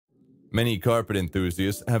Many carpet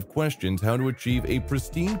enthusiasts have questioned how to achieve a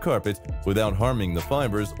pristine carpet without harming the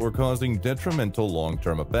fibers or causing detrimental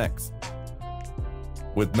long-term effects.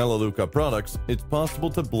 With Melaleuca products, it's possible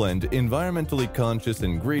to blend environmentally conscious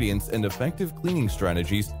ingredients and effective cleaning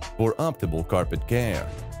strategies for optimal carpet care.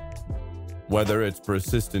 Whether it's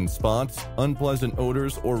persistent spots, unpleasant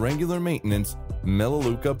odors, or regular maintenance,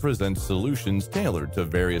 Melaleuca presents solutions tailored to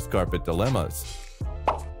various carpet dilemmas.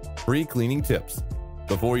 Pre-cleaning tips.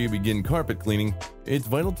 Before you begin carpet cleaning, it's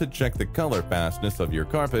vital to check the color fastness of your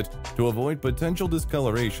carpet to avoid potential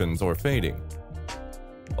discolorations or fading.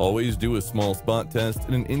 Always do a small spot test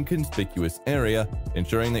in an inconspicuous area,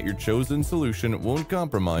 ensuring that your chosen solution won't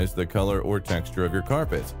compromise the color or texture of your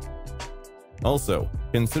carpet. Also,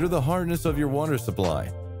 consider the hardness of your water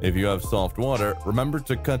supply. If you have soft water, remember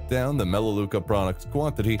to cut down the Melaleuca product's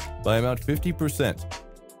quantity by about 50%.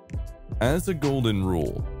 As a golden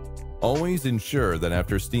rule, always ensure that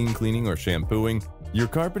after steam cleaning or shampooing, your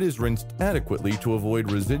carpet is rinsed adequately to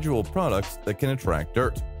avoid residual products that can attract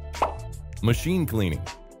dirt. Machine cleaning.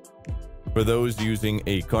 For those using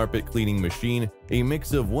a carpet cleaning machine, a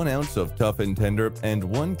mix of 1 ounce of Tough and Tender and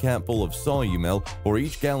 1 capful of Sol-U-Mel for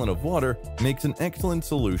each gallon of water makes an excellent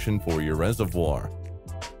solution for your reservoir.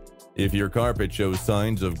 If your carpet shows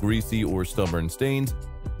signs of greasy or stubborn stains,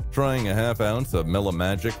 trying a ½ ounce of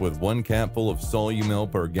Melaleuca with 1 capful of Sol-U-Mel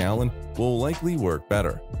per gallon will likely work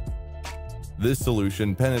better. This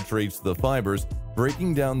solution penetrates the fibers,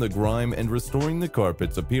 breaking down the grime and restoring the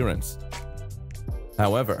carpet's appearance.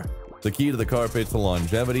 However, the key to the carpet's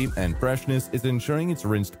longevity and freshness is ensuring it's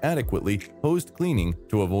rinsed adequately post-cleaning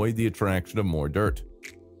to avoid the attraction of more dirt.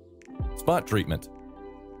 Spot treatment.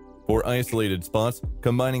 For isolated spots,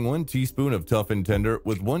 combining 1 teaspoon of Tough and Tender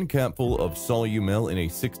with 1 capful of Sol-U-Mel in a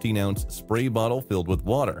 16-ounce spray bottle filled with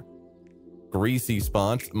water. Greasy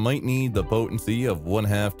spots might need the potency of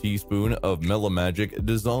 1/2 teaspoon of Melaleuca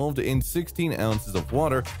dissolved in 16 ounces of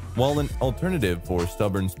water, while an alternative for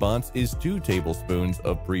stubborn spots is 2 tablespoons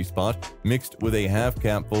of pre-spot mixed with a ½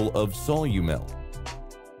 capful of Sol-U-Mel.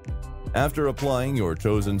 After applying your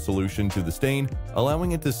chosen solution to the stain,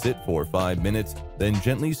 allowing it to sit for 5 minutes, then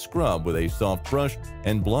gently scrub with a soft brush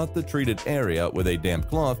and blot the treated area with a damp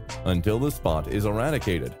cloth until the spot is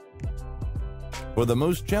eradicated. For the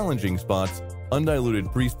most challenging spots,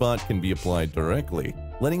 undiluted pre-spot can be applied directly,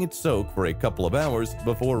 letting it soak for a couple of hours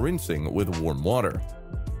before rinsing with warm water.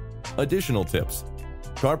 Additional tips.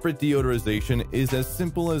 Carpet deodorization is as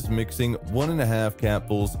simple as mixing 1½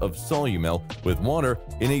 capfuls of Sol-U-Mel with water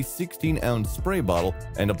in a 16-ounce spray bottle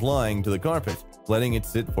and applying to the carpet, letting it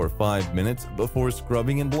sit for 5 minutes before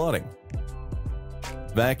scrubbing and blotting.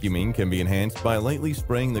 Vacuuming can be enhanced by lightly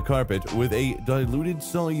spraying the carpet with a diluted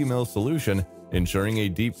Sol-U-Mel solution, ensuring a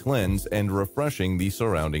deep cleanse and refreshing the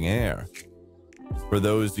surrounding air. For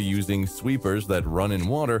those using sweepers that run in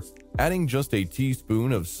water, adding just a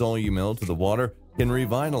teaspoon of Sol-U-Mel to the water can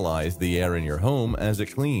revitalize the air in your home as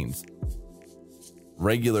it cleans.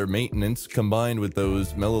 Regular maintenance combined with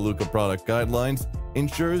those Melaleuca product guidelines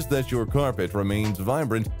ensures that your carpet remains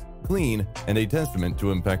vibrant, clean, and a testament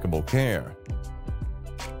to impeccable care.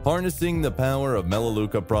 Harnessing the power of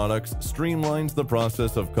Melaleuca products streamlines the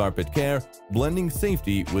process of carpet care, blending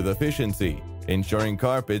safety with efficiency, ensuring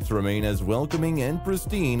carpets remain as welcoming and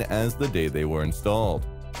pristine as the day they were installed.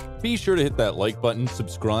 Be sure to hit that like button,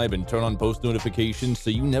 subscribe, and turn on post notifications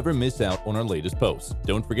so you never miss out on our latest posts.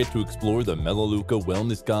 Don't forget to explore the Melaleuca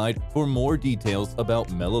Wellness Guide for more details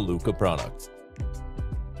about Melaleuca products.